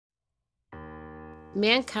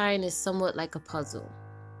Mankind is somewhat like a puzzle.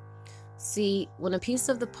 See, when a piece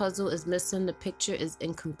of the puzzle is missing, the picture is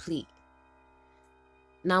incomplete.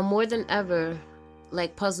 Now more than ever,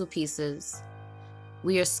 like puzzle pieces,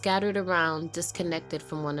 we are scattered around, disconnected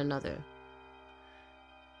from one another.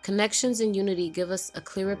 Connections and unity give us a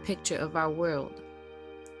clearer picture of our world.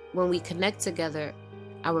 When we connect together,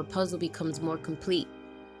 our puzzle becomes more complete.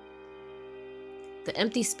 The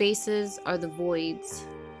empty spaces are the voids,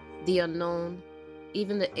 the unknown,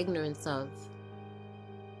 even the ignorance of.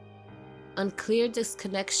 Unclear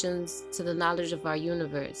disconnections to the knowledge of our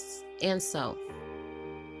universe and self.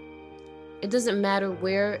 It doesn't matter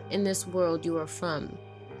where in this world you are from.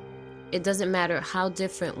 It doesn't matter how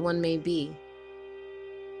different one may be.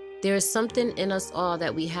 There is something in us all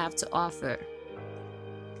that we have to offer.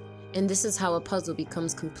 And this is how a puzzle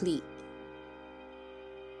becomes complete.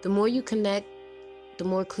 The more you connect, the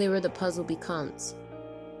more clearer the puzzle becomes.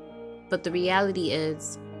 But the reality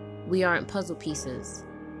is, we aren't puzzle pieces.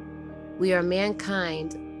 We are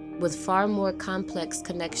mankind with far more complex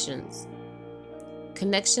connections.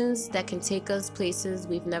 Connections that can take us places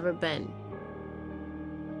we've never been.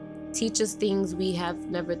 Teach us things we have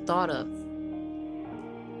never thought of.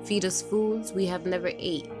 Feed us foods we have never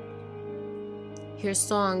ate. Hear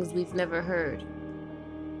songs we've never heard.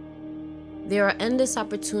 There are endless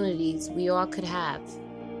opportunities we all could have.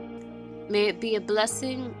 May it be a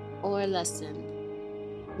blessing or a lesson.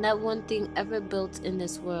 Not one thing ever built in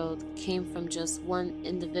this world came from just one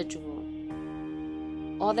individual.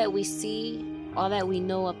 All that we see, all that we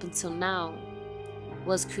know up until now,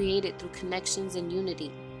 was created through connections and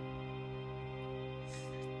unity.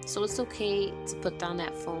 So it's okay to put down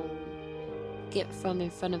that phone, get from in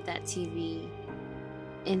front of that TV,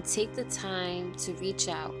 and take the time to reach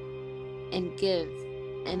out and give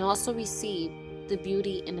and also receive the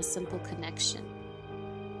beauty in a simple connection.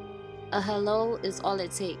 A hello is all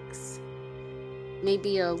it takes.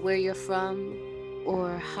 Maybe a where you're from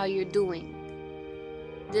or how you're doing.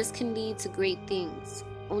 This can lead to great things,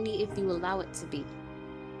 only if you allow it to be.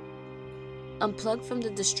 Unplug from the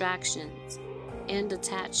distractions and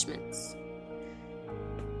attachments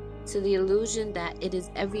to the illusion that it is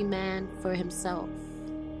every man for himself,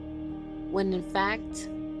 when in fact,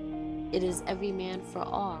 it is every man for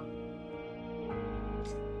all.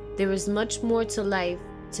 There is much more to life,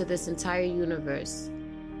 to this entire universe,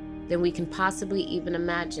 than we can possibly even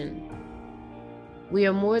imagine. We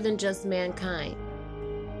are more than just mankind.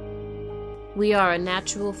 We are a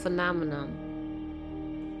natural phenomenon.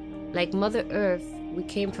 Like Mother Earth, we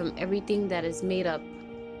came from everything that is made up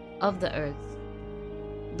of the earth.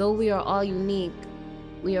 Though we are all unique,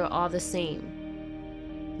 we are all the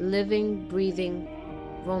same. Living, breathing,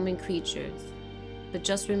 roaming creatures. But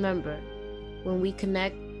just remember, when we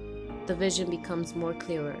connect, the vision becomes more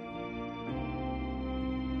clearer.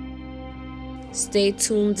 Stay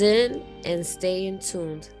tuned in and stay in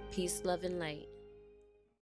tuned. Peace, love, and light.